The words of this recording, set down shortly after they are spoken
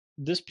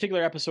this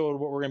particular episode,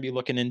 what we're going to be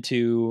looking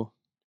into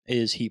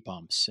is heat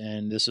pumps.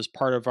 And this is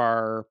part of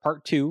our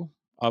part 2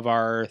 of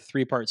our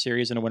 3-part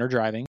series into winter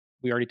driving.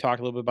 We already talked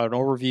a little bit about an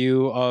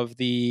overview of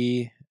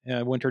the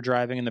winter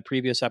driving in the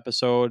previous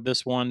episode.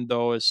 This one,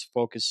 though, is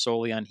focused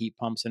solely on heat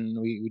pumps.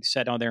 And we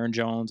sat down with Aaron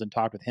Jones and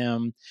talked with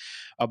him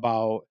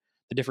about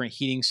the different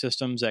heating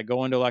systems that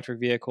go into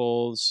electric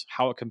vehicles,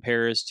 how it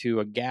compares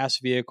to a gas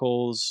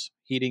vehicle's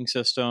heating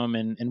system,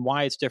 and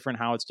why it's different,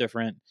 how it's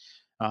different.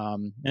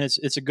 And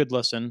it's a good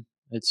listen.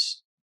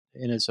 It's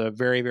a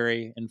very,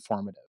 very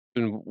informative.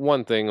 And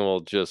one thing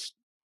will just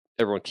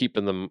everyone keep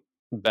in the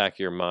back of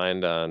your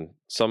mind on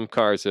some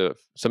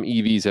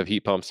EVs have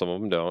heat pumps, some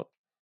of them don't.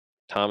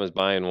 Tom is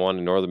buying one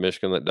in northern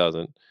Michigan that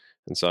doesn't,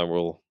 and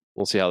so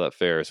we'll see how that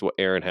fares. What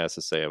Aaron has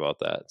to say about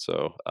that.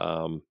 So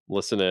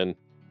listen in.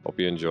 Hope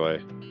you enjoy.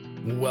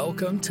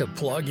 Welcome to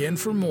Plug In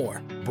for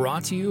More,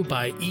 brought to you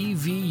by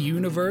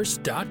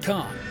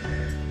EVUniverse.com.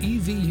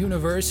 EV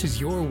Universe is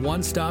your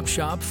one-stop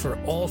shop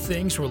for all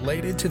things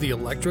related to the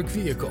electric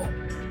vehicle.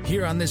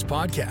 Here on this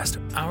podcast,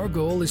 our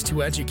goal is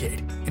to educate,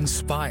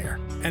 inspire,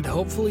 and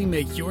hopefully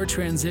make your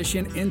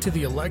transition into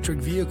the electric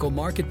vehicle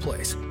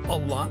marketplace a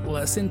lot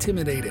less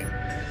intimidating.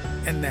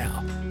 And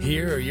now,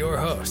 here are your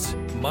hosts,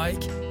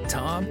 Mike,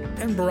 Tom,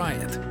 and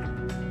Bryant.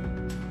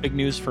 Big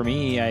news for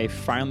me, I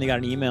finally got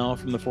an email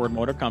from the Ford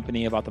Motor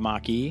Company about the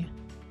Mach-E.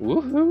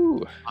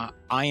 Woohoo!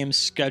 I am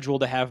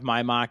scheduled to have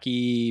my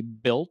Mach-E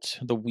built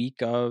the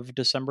week of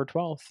December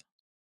 12th.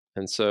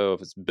 And so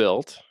if it's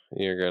built,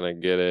 you're going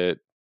to get it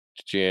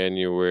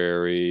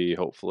January,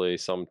 hopefully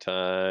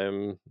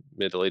sometime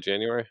mid to late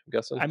January, I'm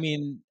guessing. I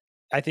mean,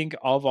 I think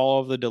of all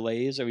of the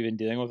delays that we've been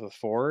dealing with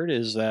Ford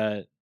is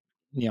that,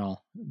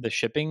 the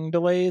shipping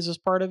delays is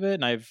part of it.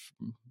 And I've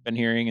been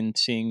hearing and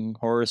seeing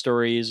horror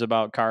stories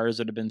about cars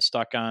that have been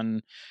stuck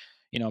on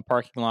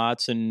parking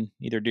lots in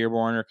either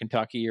Dearborn or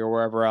Kentucky or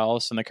wherever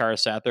else, and the car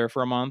sat there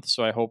for a month.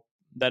 So I hope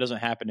that doesn't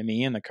happen to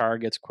me and the car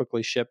gets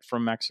quickly shipped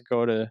from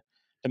Mexico to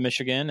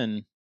Michigan.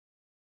 And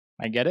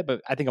I get it,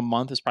 but I think a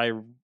month is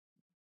probably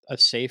a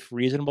safe,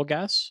 reasonable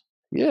guess.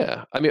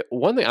 Yeah. I mean,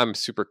 one thing I'm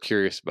super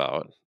curious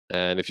about,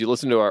 and if you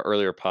listen to our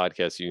earlier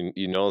podcast,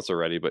 you know this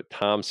already, but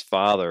Tom's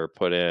father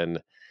put in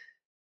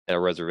a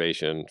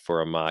reservation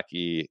for a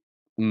Mach-E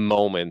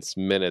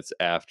minutes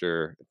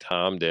after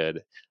Tom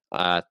did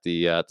at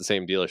the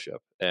same dealership,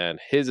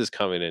 and his is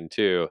coming in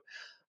too.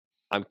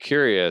 I'm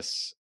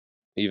curious,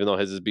 even though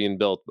his is being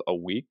built a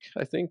week,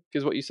 I think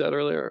is what you said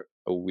earlier.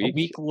 A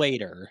week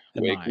later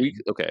than mine.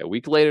 A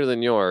week later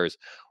than yours,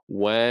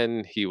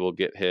 when he will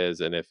get his,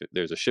 and if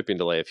there's a shipping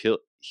delay, if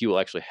he will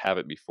actually have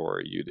it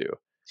before you do.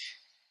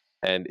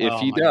 And if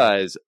he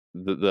does,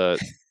 the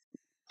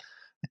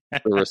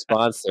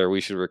response there, we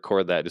should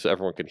record that just so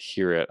everyone can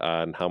hear it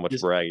on how much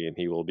bragging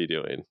he will be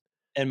doing.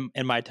 And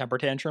my temper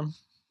tantrum.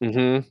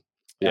 Mm-hmm.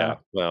 Yeah.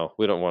 Well,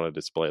 we don't want to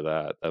display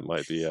that. That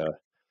might be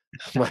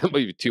might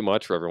be too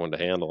much for everyone to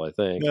handle, I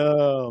think.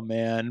 Oh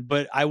man,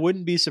 but I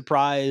wouldn't be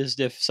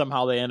surprised if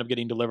somehow they end up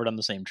getting delivered on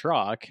the same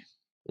truck.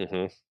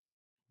 Mm-hmm.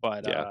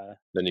 But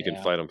then you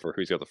can fight him for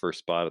who's got the first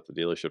spot at the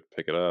dealership to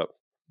pick it up.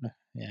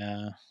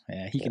 Yeah,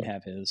 he can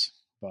have his.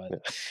 But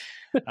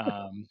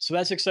so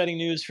that's exciting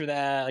news for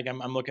that. Like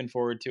I'm looking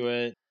forward to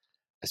it.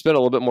 I spent a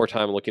little bit more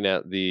time looking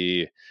at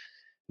the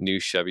new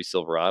Chevy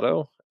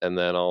Silverado, and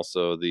then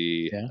also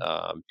the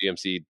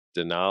GMC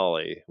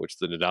Denali, which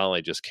the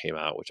Denali just came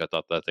out, which I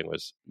thought that thing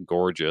was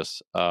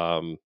gorgeous.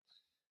 Obviously,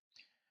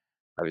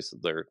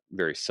 they're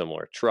very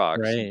similar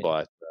trucks, right.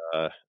 But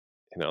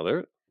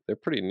they're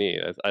pretty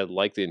neat. I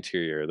like the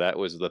interior. That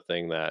was the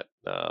thing that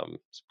kind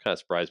of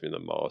surprised me the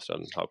most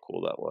on how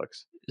cool that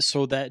looks.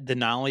 So that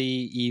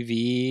Denali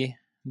EV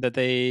that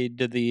they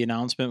did the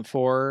announcement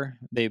for,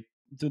 they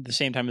at the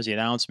same time as the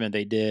announcement,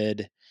 they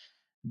did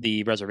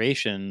the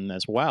reservation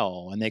as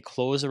well, and they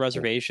closed the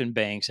reservation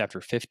banks after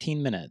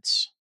 15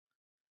 minutes.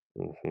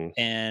 Mm-hmm.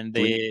 And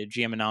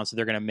GM announced that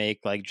they're going to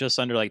make just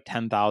under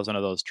 10,000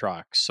 of those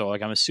trucks. So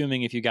I'm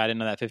assuming if you got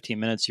into that 15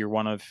 minutes, you're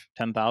one of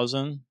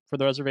 10,000 for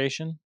the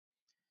reservation.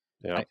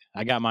 Yeah,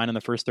 I got mine in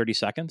the first 30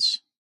 seconds.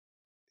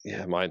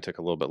 Yeah, mine took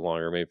a little bit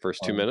longer, maybe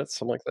first 2 minutes,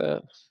 something like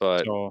that.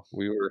 But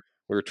we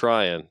were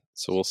trying,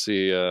 so we'll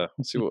see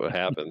what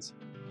happens.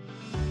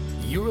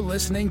 You're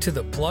listening to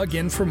the Plug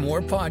In for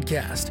More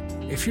podcast.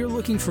 If you're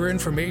looking for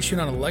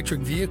information on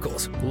electric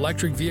vehicles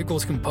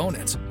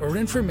components, or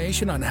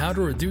information on how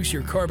to reduce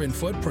your carbon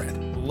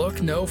footprint,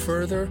 look no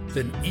further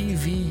than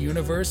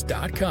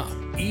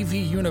EVUniverse.com.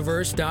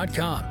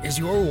 EVUniverse.com is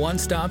your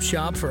one-stop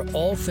shop for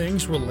all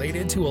things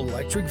related to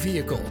electric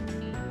vehicle.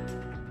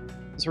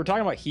 So we're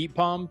talking about heat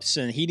pumps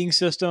and heating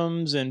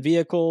systems and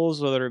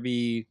vehicles, whether it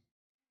be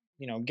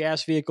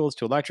gas vehicles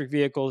to electric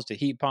vehicles to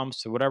heat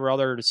pumps to whatever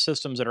other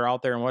systems that are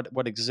out there and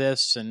what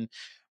exists. And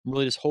I'm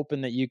really just hoping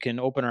that you can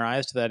open our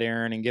eyes to that,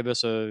 Aaron, and give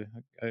us a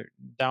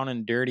down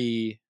and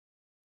dirty,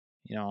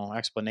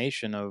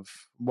 explanation of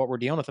what we're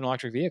dealing with in an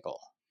electric vehicle.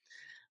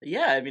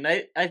 Yeah, I mean,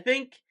 I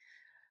think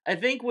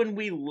when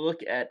we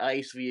look at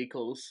ICE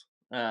vehicles,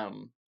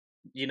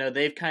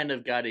 they've kind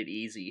of got it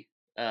easy.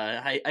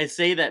 I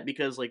say that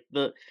because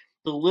the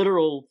the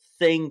literal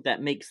thing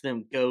that makes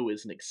them go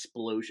is an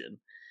explosion.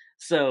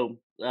 So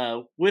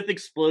with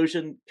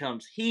explosion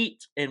comes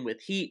heat, and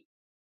with heat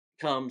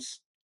comes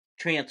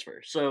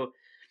transfer. So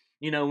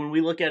when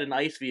we look at an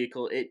ice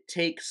vehicle, it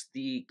takes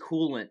the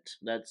coolant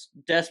that's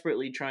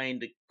desperately trying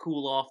to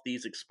cool off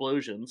these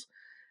explosions,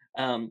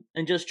 and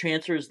just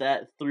transfers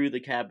that through the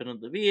cabin of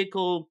the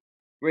vehicle.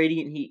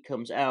 Radiant heat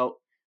comes out,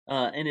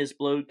 and is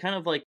blown kind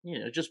of like,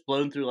 just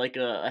blown through like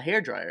a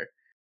hairdryer.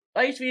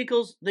 Ice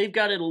vehicles, they've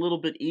got it a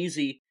little bit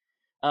easy.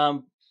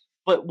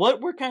 But what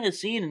we're kind of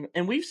seeing,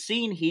 and we've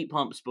seen heat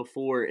pumps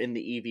before in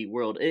the EV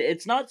world,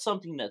 it's not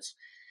something that's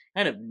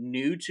kind of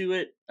new to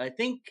it. I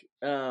think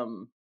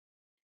the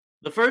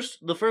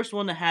first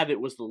one to have it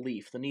was the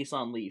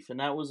Nissan Leaf, and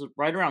that was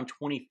right around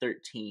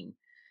 2013.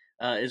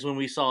 Is when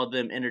we saw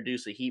them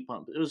introduce a heat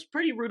pump. It was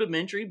pretty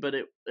rudimentary, but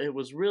it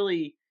was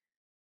really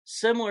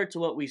similar to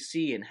what we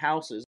see in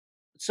houses.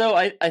 So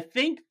I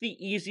think the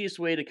easiest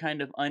way to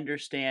kind of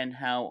understand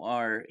how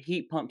our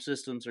heat pump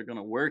systems are going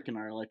to work in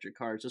our electric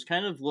cars is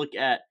kind of look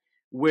at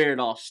where it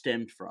all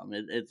stemmed from.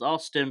 It's all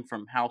stemmed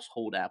from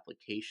household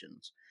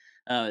applications.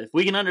 If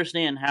we can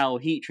understand how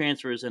heat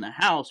transfers in a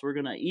house, we're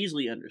going to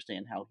easily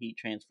understand how heat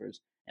transfers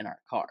in our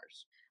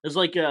cars. It's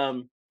like you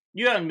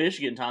out in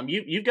Michigan, Tom.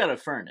 You've got a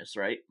furnace,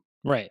 right?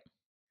 Right.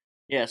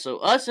 Yeah. So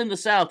us in the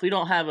South, we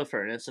don't have a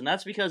furnace, and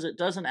that's because it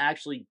doesn't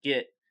actually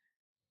get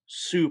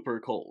super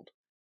cold.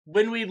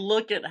 When we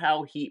look at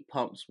how heat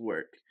pumps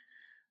work,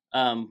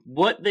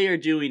 what they are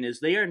doing is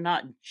they are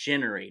not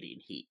generating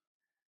heat.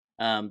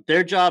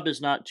 Their job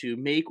is not to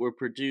make or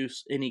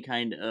produce any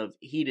kind of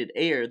heated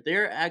air.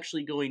 They're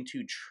actually going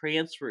to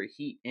transfer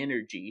heat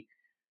energy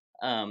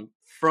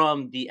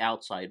from the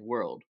outside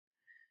world.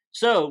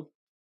 So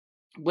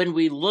when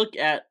we look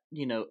at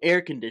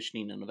air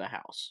conditioning in the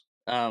house,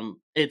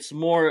 it's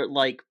more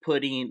like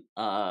putting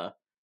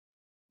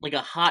like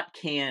a hot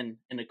can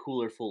in a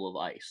cooler full of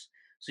ice.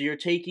 So you're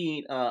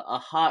taking a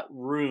hot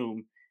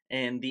room,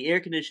 and the air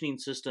conditioning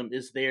system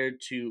is there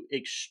to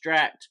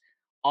extract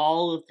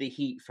all of the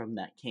heat from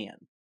that can.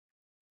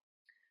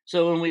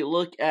 So when we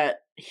look at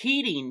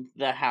heating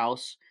the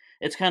house,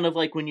 it's kind of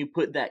like when you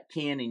put that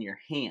can in your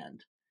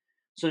hand.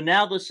 So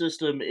now the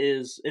system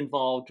is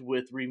involved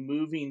with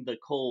removing the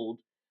cold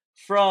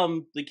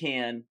from the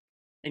can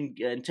and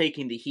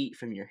taking the heat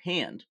from your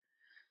hand.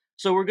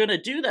 So we're going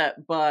to do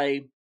that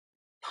by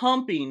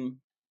pumping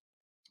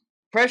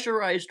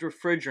pressurized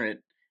refrigerant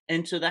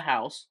into the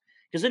house,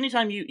 because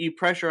anytime you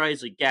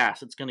pressurize a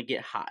gas, it's going to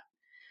get hot.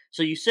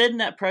 So you send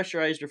that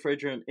pressurized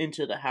refrigerant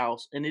into the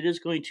house, and it is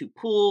going to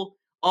pull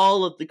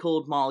all of the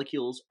cold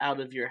molecules out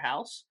of your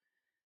house.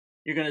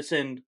 You're going to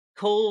send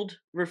cold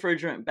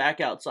refrigerant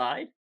back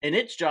outside, and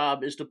its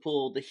job is to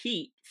pull the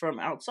heat from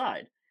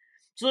outside.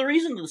 So the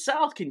reason the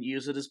South can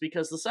use it is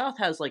because the South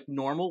has like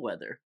normal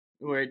weather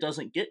where it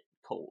doesn't get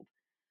cold.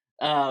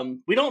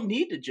 We don't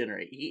need to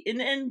generate heat.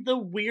 And the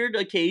weird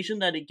occasion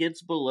that it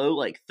gets below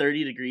like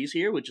 30 degrees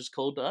here, which is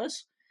cold to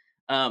us,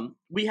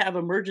 we have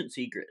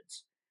emergency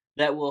grids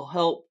that will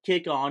help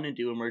kick on and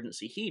do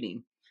emergency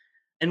heating.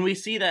 And we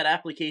see that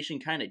application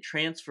kind of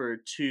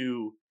transfer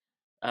to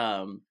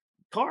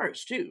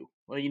cars too.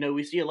 Well,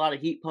 we see a lot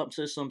of heat pump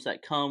systems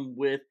that come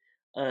with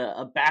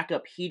a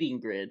backup heating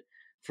grid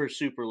for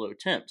super low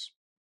temps.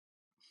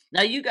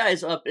 Now, you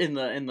guys up in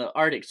the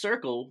Arctic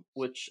Circle,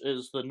 which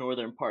is the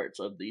northern parts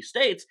of the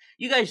states,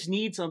 you guys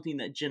need something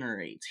that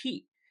generates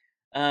heat.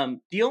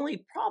 The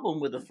only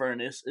problem with a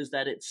furnace is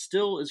that it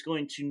still is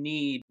going to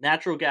need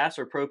natural gas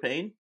or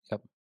propane.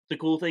 Yep. The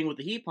cool thing with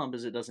the heat pump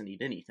is it doesn't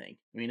need anything.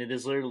 I mean, it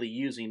is literally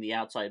using the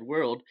outside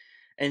world,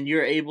 and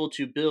you're able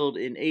to build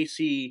an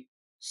AC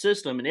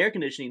system, an air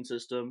conditioning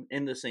system,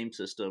 in the same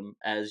system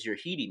as your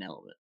heating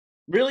element.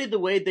 Really, the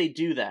way they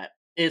do that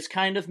is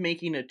kind of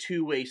making a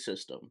two-way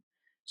system.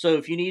 So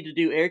if you need to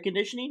do air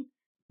conditioning,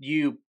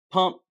 you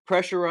pump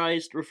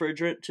pressurized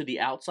refrigerant to the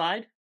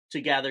outside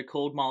to gather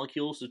cold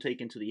molecules to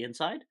take into the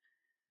inside.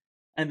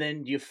 And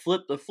then you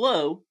flip the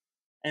flow,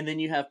 and then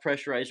you have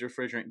pressurized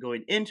refrigerant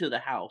going into the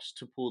house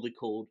to pull the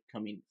cold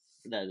coming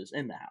that is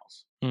in the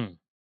house.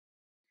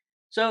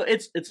 So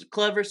it's a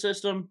clever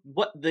system.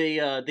 What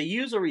they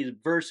use a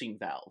reversing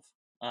valve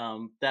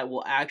that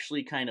will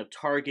actually kind of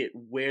target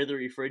where the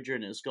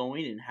refrigerant is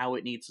going and how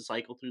it needs to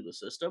cycle through the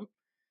system.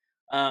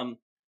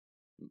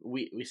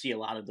 We see a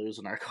lot of those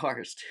in our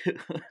cars too.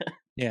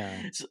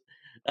 Yeah.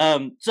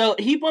 So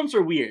heat pumps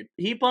are weird.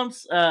 Heat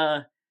pumps,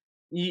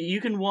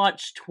 you can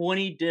watch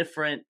 20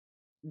 different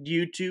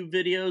YouTube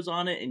videos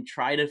on it and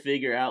try to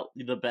figure out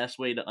the best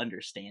way to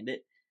understand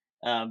it.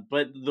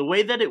 But the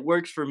way that it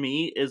works for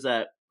me is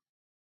that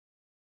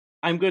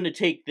I'm going to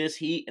take this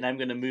heat and I'm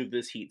going to move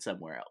this heat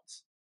somewhere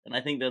else. And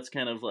I think that's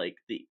kind of like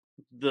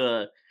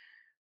the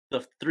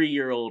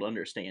 3-year-old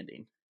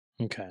understanding.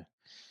 Okay.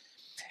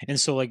 And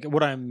so like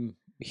what I'm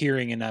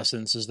hearing in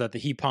essence is that the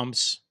heat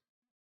pumps,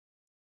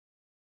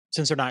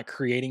 since they're not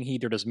creating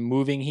heat, they're just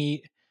moving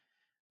heat.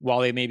 While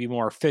they may be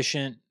more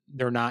efficient,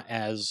 they're not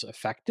as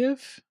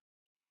effective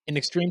in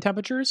extreme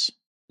temperatures.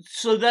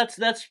 So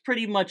that's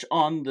pretty much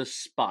on the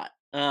spot.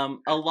 A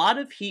lot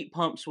of heat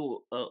pumps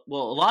will, a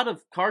lot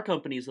of car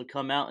companies have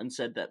come out and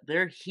said that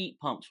their heat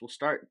pumps will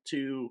start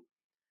to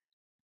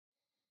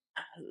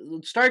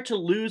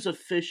lose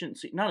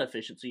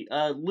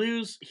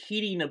lose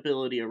heating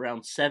ability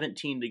around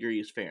 17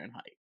 degrees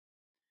Fahrenheit.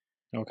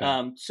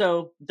 Okay.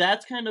 So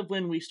that's kind of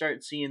when we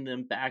start seeing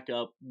them back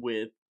up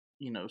with,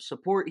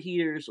 support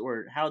heaters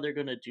or how they're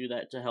going to do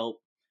that to help.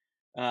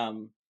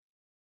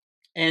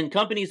 And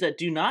companies that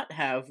do not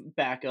have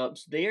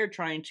backups, they are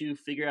trying to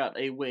figure out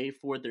a way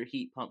for their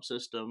heat pump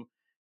system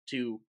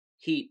to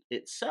heat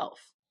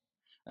itself.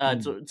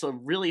 It's a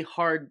really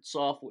hard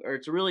software, or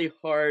it's a really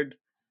hard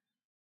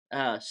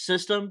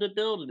system to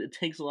build, and it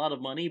takes a lot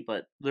of money,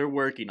 but they're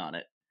working on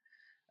it.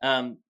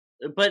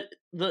 But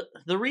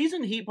the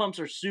reason heat pumps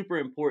are super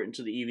important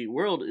to the EV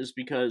world is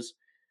because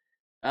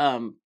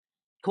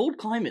cold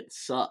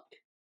climates suck,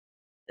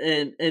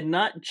 and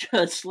not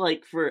just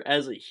like for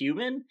as a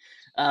human,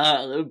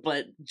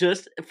 but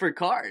just for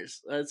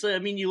cars. So I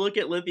mean, you look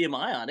at lithium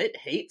ion; it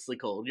hates the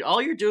cold.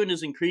 All you're doing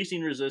is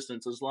increasing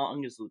resistance as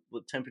long as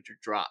the temperature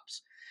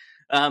drops.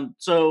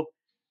 So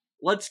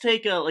let's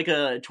take a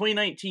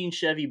 2019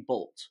 Chevy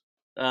Bolt.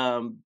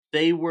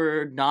 They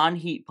were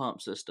non-heat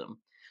pump system.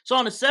 So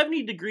on a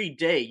 70-degree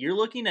day, you're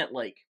looking at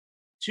like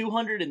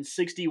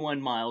 261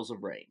 miles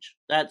of range.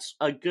 That's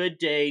a good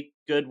day,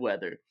 good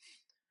weather.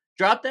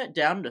 Drop that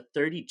down to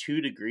 32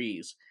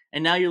 degrees,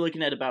 and now you're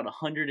looking at about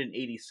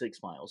 186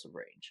 miles of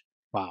range.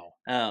 Wow.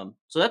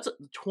 So that's a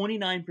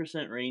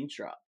 29% range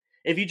drop.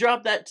 If you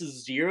drop that to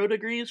 0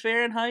 degrees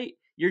Fahrenheit,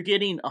 you're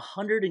getting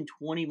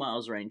 120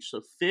 miles range,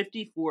 so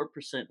 54%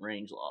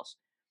 range loss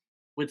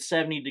with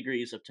 70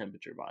 degrees of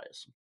temperature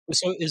bias.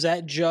 So is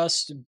that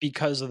just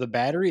because of the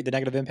battery, the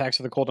negative impacts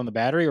of the cold on the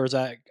battery, or is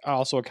that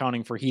also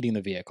accounting for heating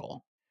the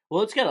vehicle?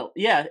 Well,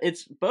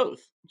 it's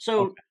both.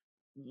 So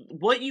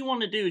what you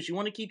want to do is you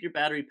want to keep your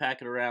battery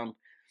pack at around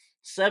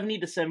 70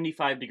 to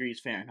 75 degrees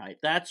Fahrenheit.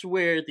 That's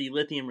where the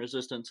lithium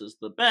resistance is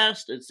the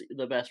best. It's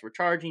the best for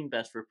charging,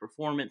 best for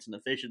performance and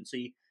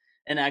efficiency,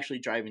 and actually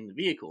driving the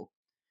vehicle.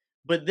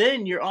 But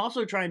then you're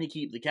also trying to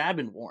keep the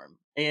cabin warm.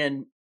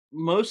 And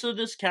most of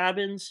this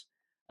cabins,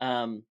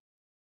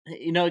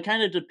 it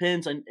kind of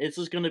depends on, it's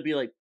just going to be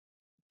like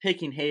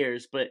picking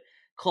hairs, but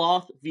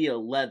cloth via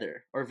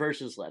leather or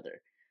versus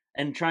leather.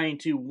 And trying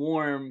to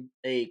warm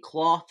a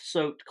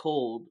cloth-soaked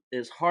cold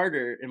is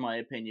harder, in my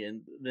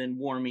opinion, than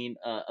warming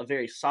a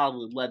very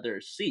solid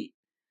leather seat.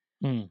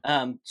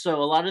 So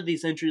a lot of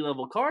these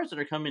entry-level cars that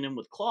are coming in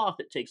with cloth,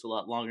 it takes a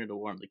lot longer to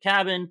warm the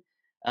cabin.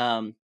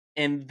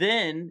 And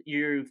then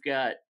you've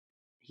got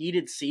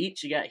heated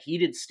seats, you got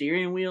heated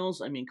steering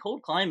wheels. I mean,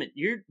 cold climate,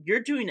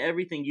 you're doing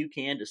everything you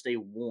can to stay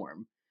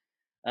warm.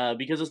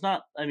 Because it's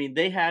not, I mean,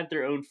 they have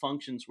their own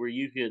functions where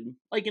you could,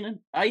 like in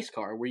an ICE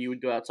car, where you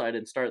would go outside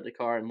and start the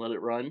car and let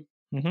it run.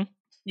 Mm-hmm.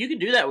 You can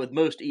do that with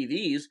most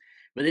EVs,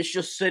 but it's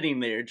just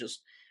sitting there,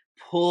 just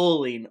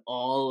pulling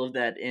all of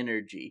that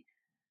energy.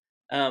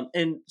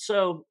 And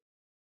so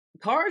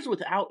cars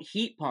without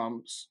heat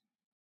pumps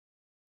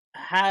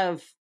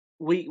have,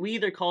 we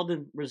either call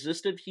them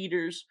resistive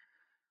heaters.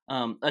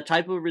 A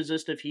type of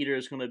resistive heater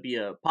is going to be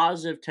a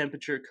positive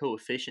temperature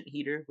coefficient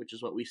heater, which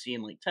is what we see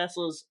in like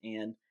Teslas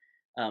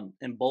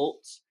and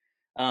Bolts.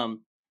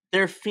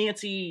 They're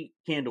fancy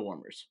candle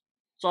warmers.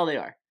 That's all they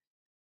are.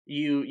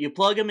 You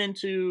plug them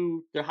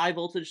into the high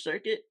voltage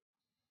circuit.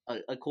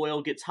 A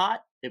coil gets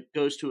hot. It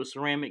goes to a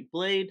ceramic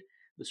blade.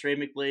 The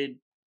ceramic blade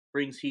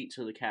brings heat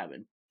to the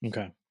cabin.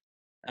 Okay.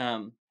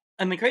 And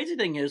the crazy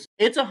thing is,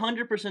 it's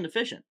 100%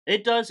 efficient.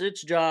 It does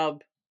its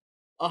job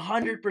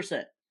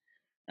 100%.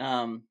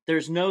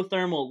 There's no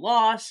thermal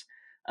loss.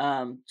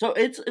 So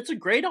it's a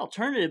great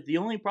alternative. The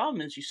only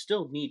problem is you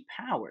still need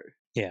power.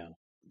 Yeah.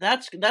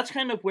 That's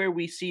kind of where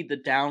we see the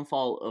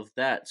downfall of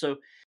that. So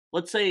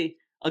let's say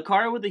a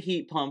car with a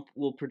heat pump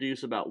will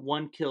produce about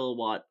 1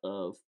 kilowatt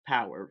of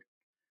power,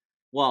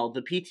 while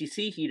the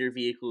PTC heater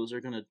vehicles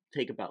are going to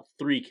take about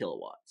 3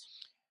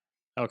 kilowatts.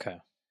 Okay.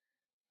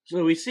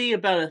 So we see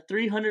about a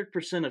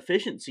 300%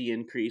 efficiency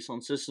increase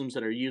on systems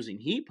that are using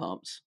heat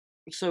pumps.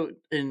 So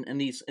in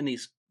these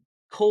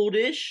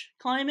coldish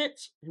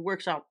climates, it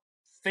works out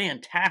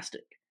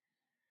fantastic.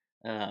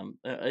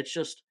 It's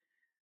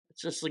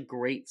just a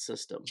great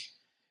system.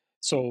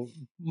 So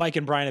Mike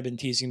and Brian have been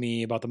teasing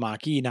me about the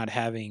Mach-E not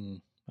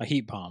having a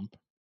heat pump,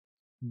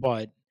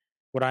 but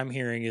what I'm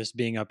hearing is,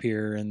 being up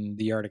here in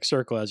the Arctic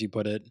Circle, as you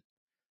put it,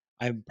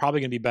 I'm probably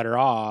going to be better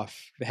off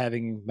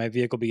having my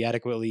vehicle be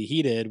adequately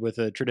heated with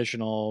a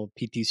traditional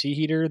PTC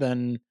heater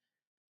than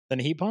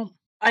a heat pump.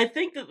 I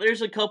think that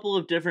there's a couple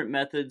of different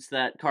methods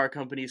that car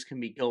companies can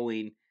be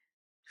going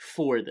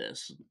for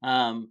this.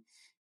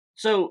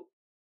 So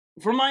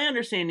from my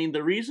understanding,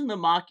 the reason the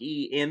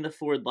Mach-E and the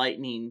Ford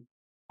Lightning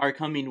are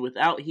coming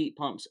without heat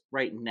pumps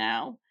right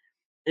now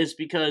is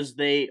because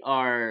they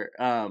are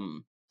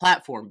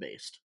platform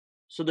based.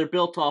 So they're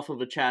built off of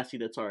a chassis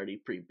that's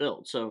already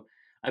pre-built. So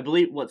I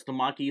believe the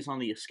Mach-E's on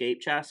the Escape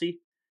chassis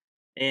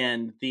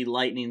and the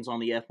Lightning's on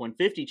the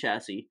F-150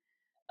 chassis.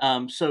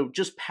 So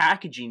just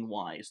packaging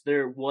wise,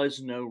 there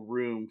was no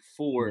room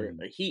for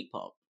a heat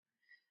pump.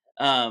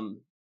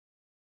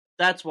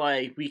 That's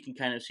why we can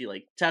kind of see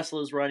like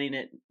Tesla's running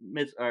it,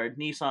 or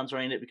Nissan's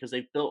running it, because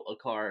they built a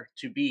car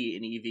to be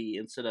an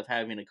EV instead of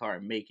having a car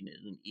and making it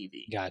an EV.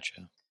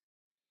 Gotcha.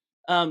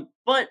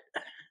 But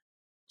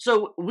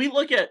so we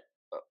look at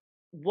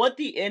what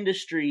the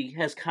industry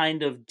has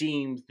kind of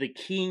deemed the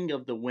king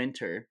of the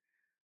winter.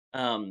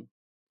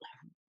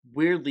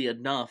 Weirdly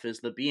enough, is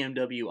the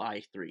BMW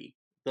i3,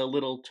 the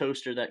little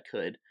toaster that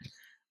could.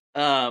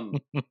 So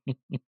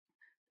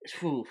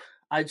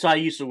I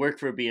used to work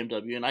for a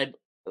BMW, and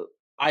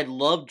I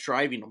love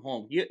driving them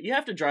home. You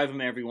have to drive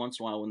them every once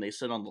in a while when they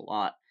sit on the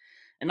lot.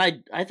 And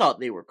I thought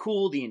they were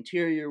cool. The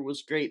interior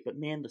was great, but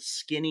man, the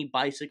skinny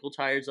bicycle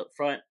tires up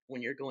front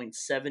when you're going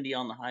 70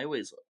 on the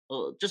highways,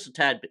 just a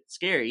tad bit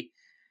scary.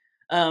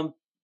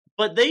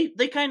 But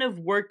they kind of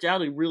worked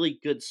out a really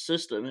good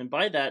system, and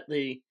by that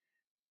they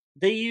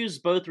use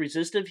both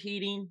resistive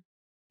heating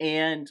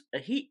and a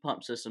heat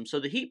pump system. So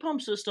the heat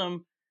pump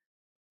system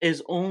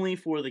is only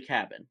for the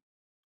cabin,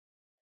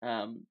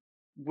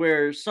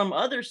 where some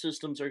other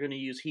systems are going to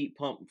use heat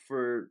pump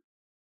for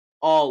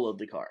all of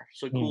the car.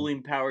 So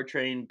cooling,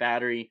 powertrain,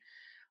 battery,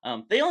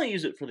 they only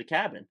use it for the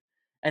cabin,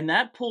 and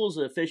that pulls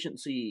the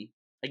efficiency,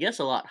 I guess,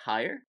 a lot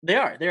higher.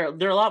 They're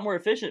a lot more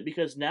efficient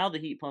because now the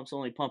heat pump's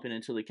only pumping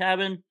into the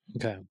cabin.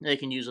 Okay, they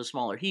can use a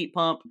smaller heat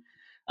pump,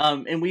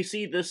 and we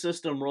see this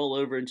system roll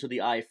over into the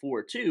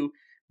i4 too.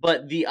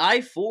 But the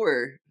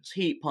i4's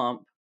heat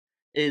pump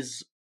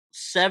is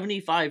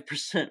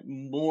 75%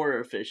 more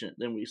efficient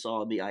than we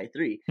saw in the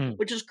i3,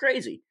 which is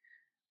crazy.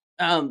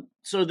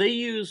 So they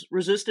use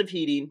resistive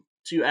heating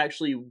to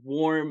actually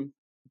warm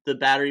the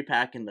battery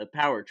pack and the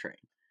powertrain,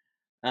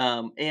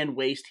 and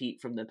waste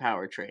heat from the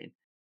powertrain.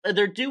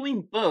 They're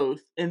doing both,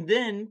 and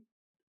then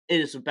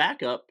as a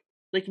backup,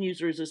 they can use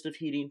the resistive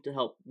heating to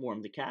help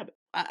warm the cabin.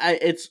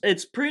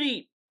 It's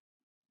pretty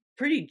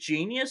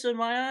genius in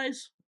my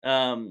eyes.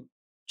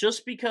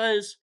 Just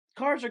because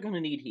cars are going to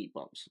need heat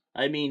pumps.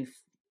 I mean,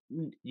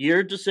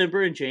 year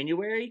December and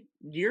January,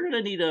 you're going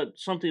to need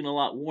something a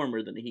lot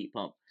warmer than a heat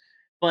pump.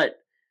 But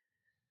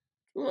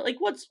like,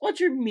 what's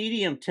your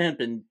medium temp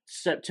in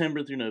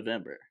September through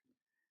November?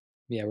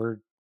 Yeah, we're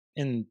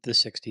in the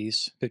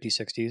 60s,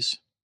 50s, 60s.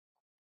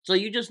 So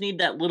you just need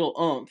that little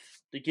oomph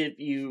to give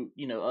you,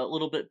 a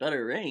little bit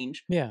better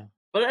range. Yeah.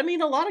 But I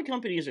mean, a lot of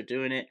companies are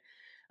doing it.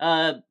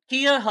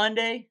 Kia,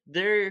 Hyundai,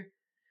 they're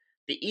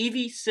the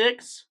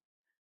EV6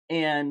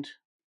 and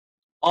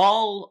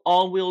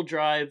all-wheel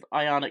drive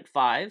Ioniq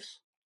 5s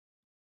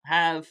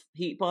have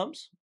heat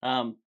pumps.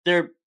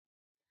 They're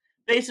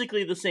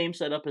basically the same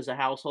setup as a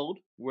household,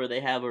 where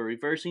they have a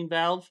reversing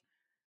valve,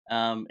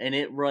 and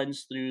it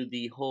runs through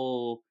the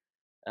whole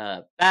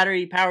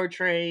battery,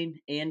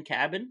 powertrain, and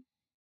cabin.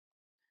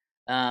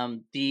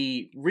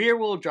 The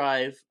rear-wheel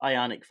drive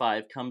Ioniq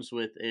 5 comes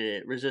with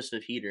a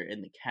resistive heater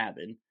in the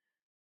cabin.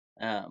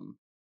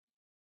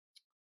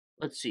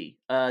 Let's see.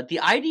 The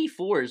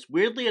ID4s,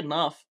 weirdly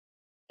enough,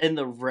 in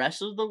the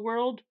rest of the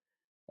world,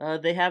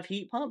 they have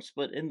heat pumps,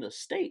 but in the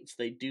States,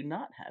 they do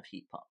not have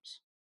heat pumps.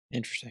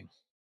 Interesting.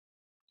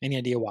 Any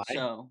idea why?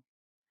 So,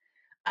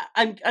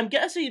 I'm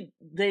guessing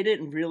they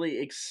didn't really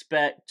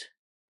expect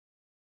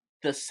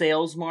the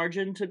sales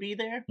margin to be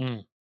there.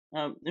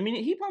 I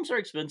mean, heat pumps are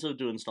expensive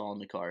to install in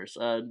the cars.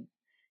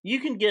 You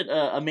can get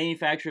a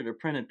manufacturer to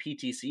print a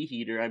PTC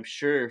heater, I'm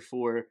sure,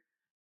 for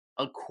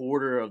a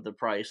quarter of the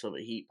price of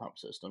a heat pump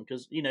system,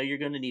 because you're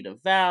going to need a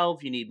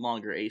valve, you need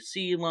longer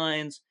AC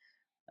lines,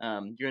 you're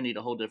going to need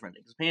a whole different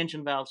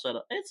expansion valve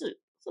setup. It's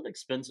an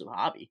expensive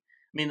hobby.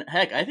 I mean,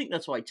 heck, I think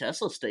that's why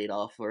Tesla stayed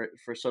off for it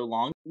for so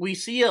long. We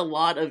see a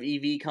lot of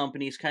EV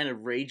companies kind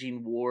of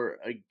raging war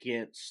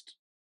against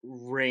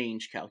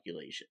range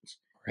calculations.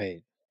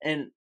 Right.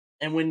 And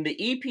when the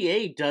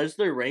EPA does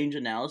their range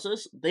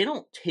analysis, they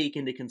don't take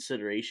into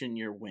consideration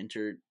your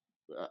winter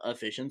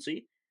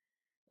efficiency.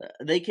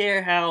 They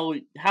care how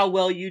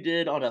well you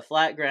did on a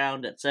flat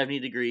ground at 70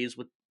 degrees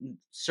with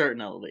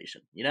certain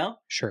elevation,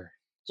 Sure.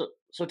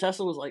 So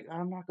Tesla was like,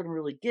 I'm not going to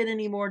really get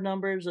any more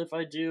numbers if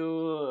I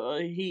do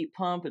a heat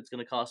pump. It's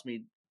going to cost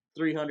me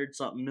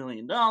 $300-something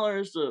million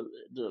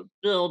to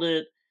build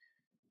it.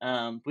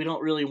 We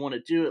don't really want to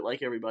do it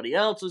like everybody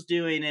else is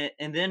doing it.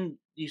 And then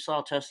you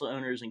saw Tesla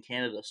owners in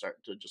Canada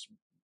start to just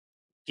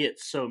get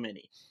so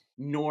many.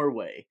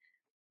 Norway.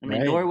 I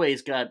mean, Right.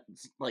 Norway's got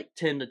like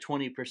 10 to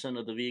 20%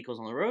 of the vehicles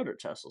on the road are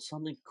Tesla,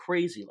 something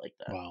crazy like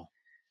that.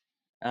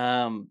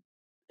 Wow.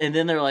 And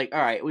then they're like,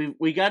 all right,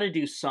 we got to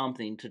do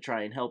something to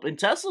try and help. And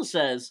Tesla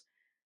says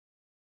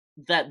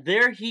that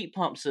their heat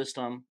pump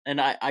system,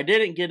 and I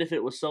didn't get if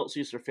it was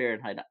Celsius or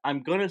Fahrenheit.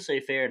 I'm going to say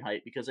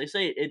Fahrenheit because they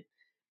say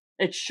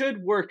it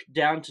should work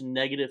down to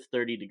negative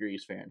 30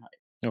 degrees Fahrenheit.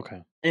 Okay.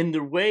 And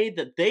the way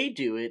that they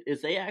do it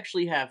is they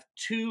actually have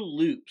 2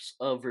 loops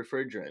of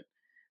refrigerant.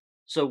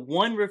 So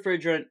one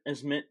refrigerant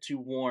is meant to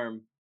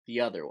warm the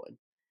other one.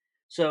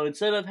 So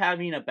instead of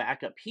having a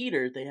backup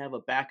heater, they have a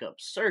backup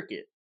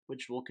circuit,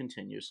 which will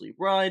continuously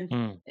run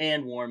Mm.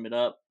 and warm it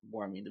up,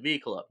 warming the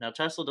vehicle up. Now,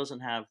 Tesla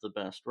doesn't have the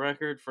best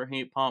record for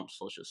heat pumps,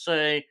 let's just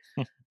say.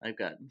 I've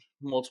got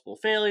multiple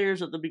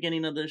failures at the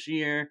beginning of this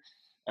year.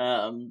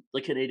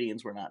 The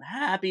Canadians were not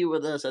happy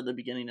with us at the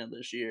beginning of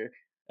this year.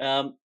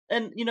 And,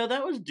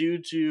 that was due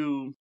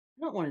to,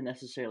 I don't want to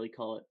necessarily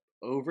call it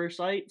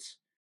oversights,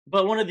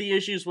 but one of the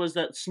issues was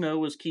that snow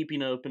was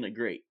keeping open a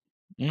grate.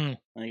 Mm.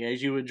 Like,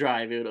 as you would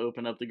drive, it would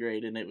open up the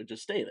grate and it would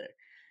just stay there.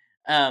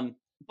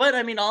 But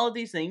all of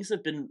these things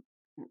have been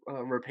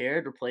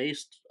repaired,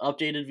 replaced,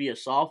 updated via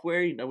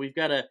software. We've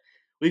got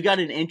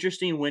an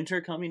interesting winter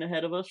coming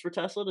ahead of us for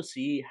Tesla to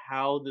see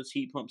how this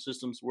heat pump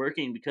system's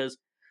working, because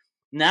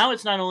now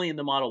it's not only in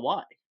the Model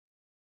Y.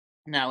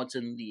 Now it's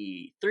in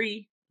the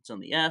 3, it's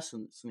in the S,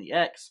 and it's in the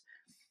X.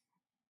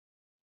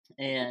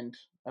 And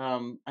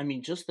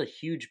just the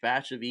huge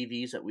batch of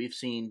EVs that we've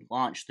seen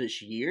launch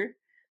this year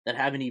that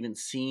haven't even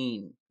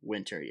seen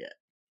winter yet.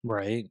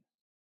 Right.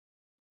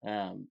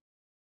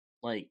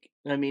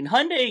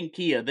 Hyundai and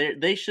Kia,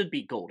 they should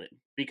be golden,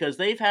 because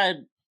they've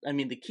had,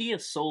 the Kia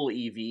Soul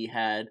EV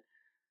had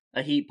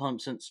a heat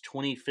pump since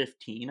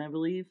 2015, I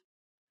believe.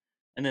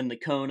 And then the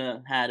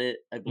Kona had it.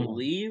 I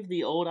believe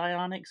the old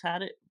Ioniqs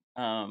had it.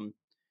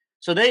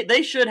 So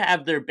they should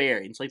have their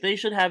bearings. Like, they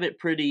should have it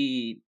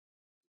pretty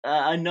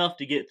enough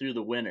to get through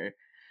the winter.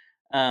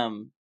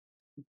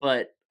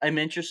 But I'm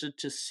interested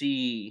to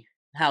see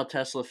how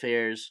Tesla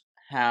fares,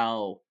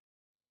 how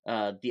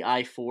the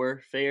i4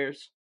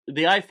 fares.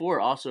 The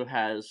i4 also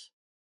has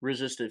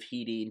resistive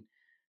heating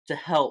to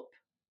help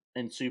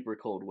in super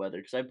cold weather,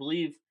 because I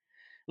believe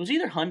it was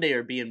either Hyundai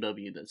or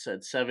BMW that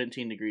said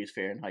 17 degrees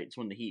Fahrenheit is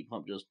when the heat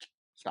pump just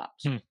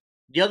stops.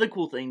 The other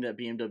cool thing that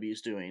BMW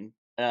is doing,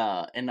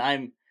 and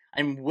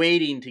I'm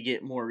waiting to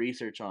get more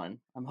research on.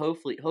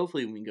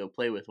 Hopefully we can go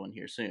play with one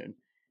here soon.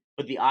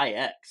 But the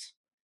iX,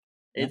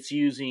 it's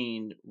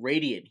using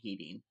radiant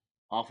heating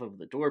off of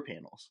the door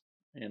panels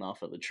and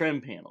off of the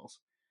trim panels.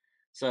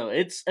 So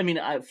it's,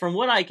 from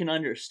what I can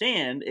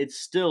understand, it's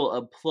still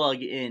a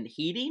plug-in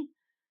heating,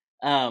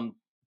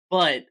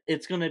 but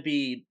it's going to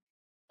be,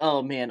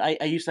 oh man, I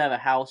used to have a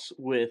house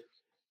with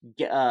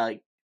a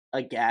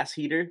gas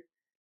heater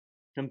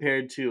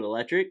compared to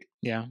electric.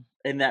 Yeah.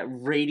 And that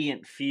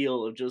radiant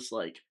feel of just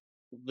like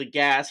the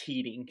gas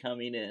heating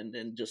coming in,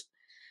 and just,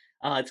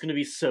 it's going to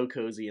be so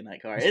cozy in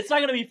that car. It's not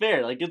going to be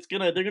fair. Like, they're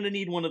going to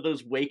need one of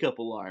those wake up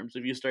alarms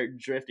if you start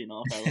drifting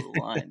off out of the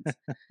lines.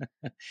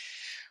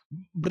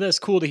 But that's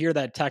cool to hear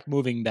that tech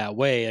moving that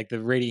way. Like, the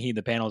radiant heat in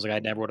the panels, like, I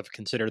never would have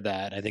considered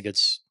that. I think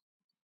it's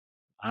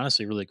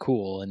honestly really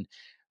cool. And,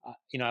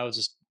 I was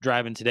just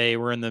driving today.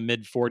 We're in the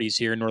mid 40s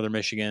here in Northern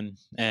Michigan,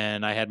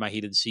 and I had my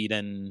heated seat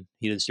and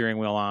heated steering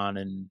wheel on,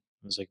 and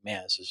I was like,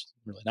 man, this is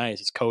really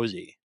nice. It's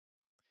cozy.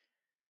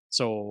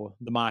 So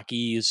the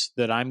Mach-E's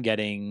that I'm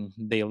getting,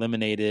 they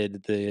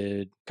eliminated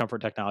the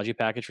comfort technology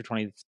package for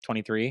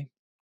 2023.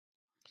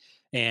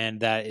 And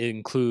that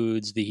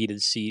includes the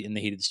heated seat and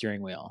the heated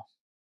steering wheel.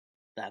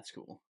 That's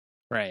cool.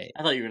 Right.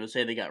 I thought you were going to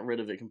say they got rid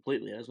of it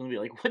completely. I was going to be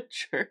like, what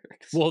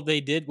jerks? Well,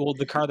 they did. Well,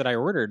 the car that I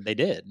ordered, they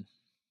did.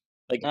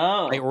 Like,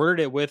 I ordered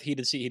it with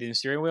heated seat, heated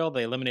steering wheel.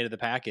 They eliminated the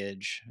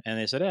package, and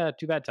they said,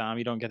 too bad, Tom,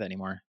 you don't get that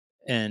anymore.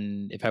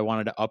 And if I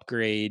wanted to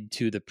upgrade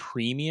to the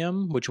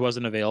premium, which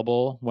wasn't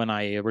available when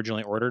I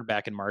originally ordered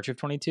back in March of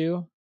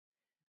 22,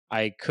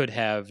 I could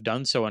have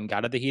done so and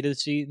got the heated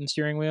seat and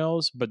steering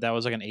wheels, but that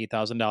was like an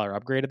 $8,000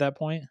 upgrade at that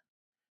point.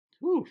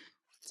 Oof.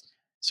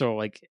 So,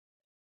 like,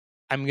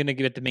 I'm going to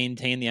get it to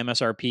maintain the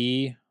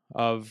MSRP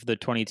of the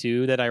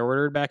 22 that I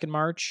ordered back in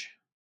March.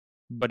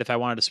 But if I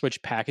wanted to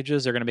switch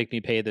packages, they're going to make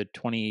me pay the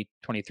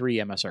 2023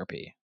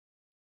 MSRP,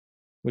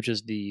 which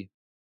is the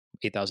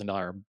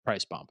 $8,000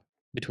 price bump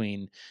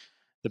between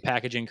the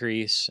package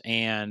increase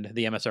and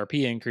the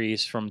MSRP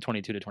increase from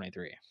 22 to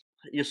 23.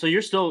 So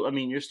you're still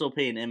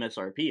paying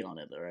MSRP on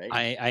it though, right?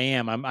 I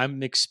am.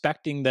 I'm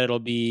expecting that it'll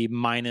be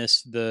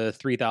minus the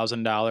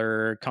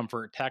 $3,000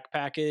 Comfort Tech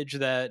package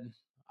that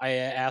I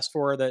asked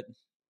for that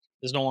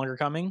is no longer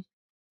coming.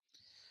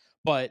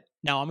 But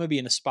now I'm going to be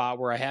in a spot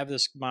where I have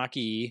this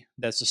Mach-E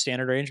that's a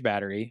standard range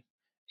battery,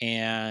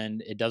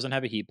 and it doesn't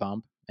have a heat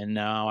pump. And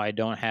now I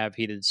don't have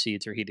heated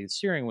seats or heated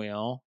steering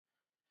wheel.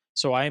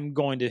 So I'm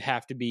going to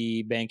have to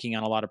be banking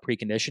on a lot of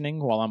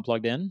preconditioning while I'm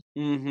plugged in,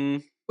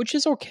 which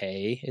is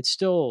okay. It's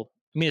still,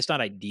 it's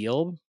not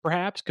ideal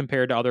perhaps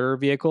compared to other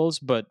vehicles,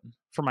 but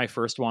for my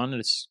first one,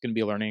 it's going to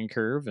be a learning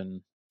curve.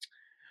 And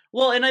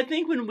I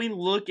think when we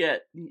look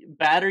at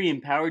battery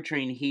and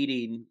powertrain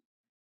heating,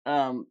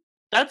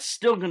 that's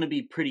still going to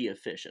be pretty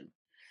efficient.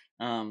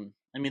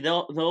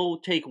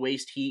 They'll take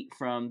waste heat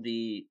from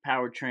the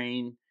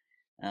powertrain,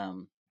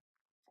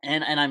 and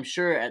I'm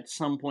sure at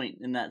some point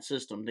in that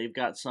system they've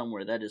got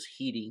somewhere that is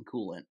heating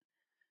coolant.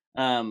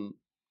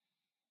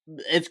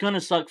 It's going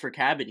to suck for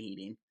cabin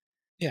heating.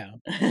 Yeah,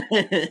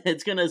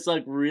 it's going to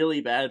suck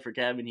really bad for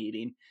cabin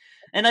heating.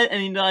 And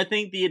I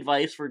think the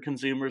advice for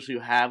consumers who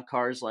have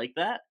cars like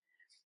that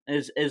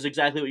is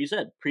exactly what you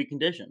said: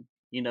 precondition.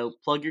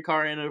 Plug your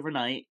car in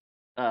overnight.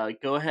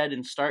 go ahead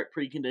and start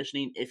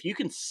preconditioning. If you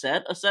can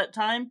set a set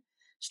time,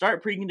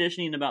 start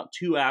preconditioning about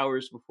 2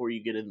 hours before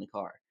you get in the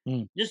car.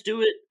 Just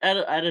do it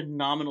at a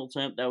nominal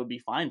temp that would be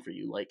fine for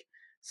you, like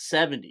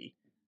 70.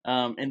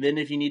 And then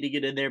if you need to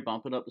get in there,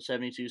 bump it up to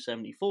 72,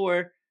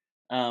 74.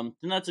 Then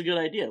that's a good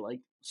idea.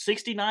 Like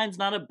 69 is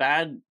not a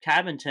bad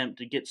cabin temp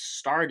to get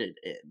started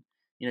in.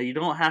 You know, you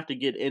don't have to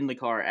get in the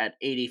car at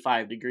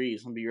 85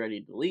 degrees and be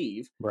ready to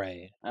leave.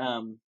 Right.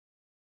 And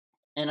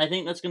I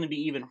think that's going to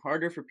be even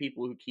harder for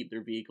people who keep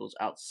their vehicles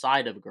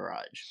outside of a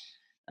garage.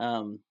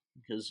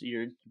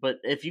 But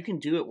if you can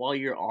do it while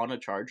you're on a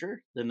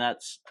charger, then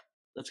that's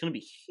going to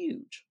be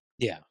huge.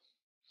 Yeah.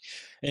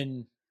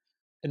 And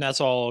that's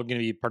all going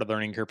to be part of the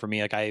learning curve for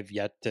me. Like, I've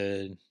yet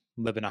to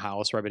live in a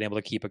house where I've been able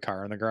to keep a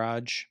car in the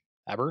garage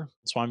ever.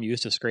 So I'm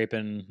used to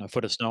scraping a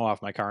foot of snow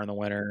off my car in the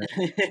winter,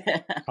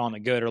 calling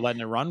it good, or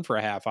letting it run for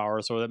a half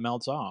hour so it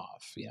melts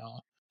off, you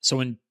know. So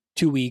in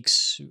 2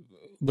 weeks,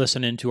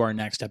 listen into our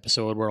next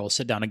episode where I'll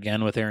sit down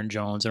again with Aaron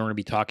Jones, and we're going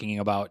to be talking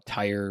about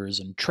tires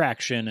and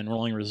traction and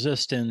rolling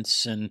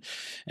resistance and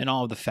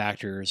all of the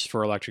factors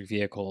for electric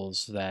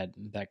vehicles that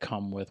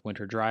come with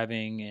winter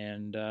driving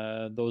and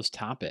those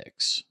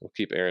topics. We'll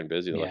keep Aaron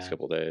busy the next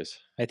couple of days.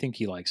 I think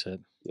he likes it.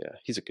 Yeah,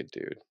 he's a good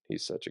dude.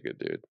 He's such a good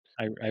dude.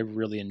 I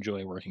really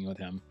enjoy working with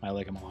him. I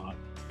like him a lot.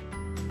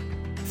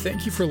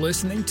 Thank you for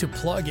listening to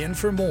Plug In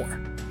for More.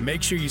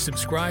 Make sure you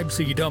subscribe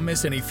so you don't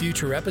miss any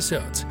future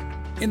episodes.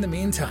 In the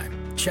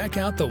meantime, check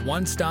out the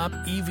one-stop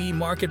EV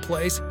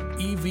marketplace,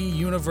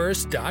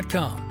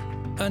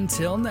 evuniverse.com.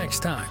 Until next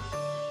time.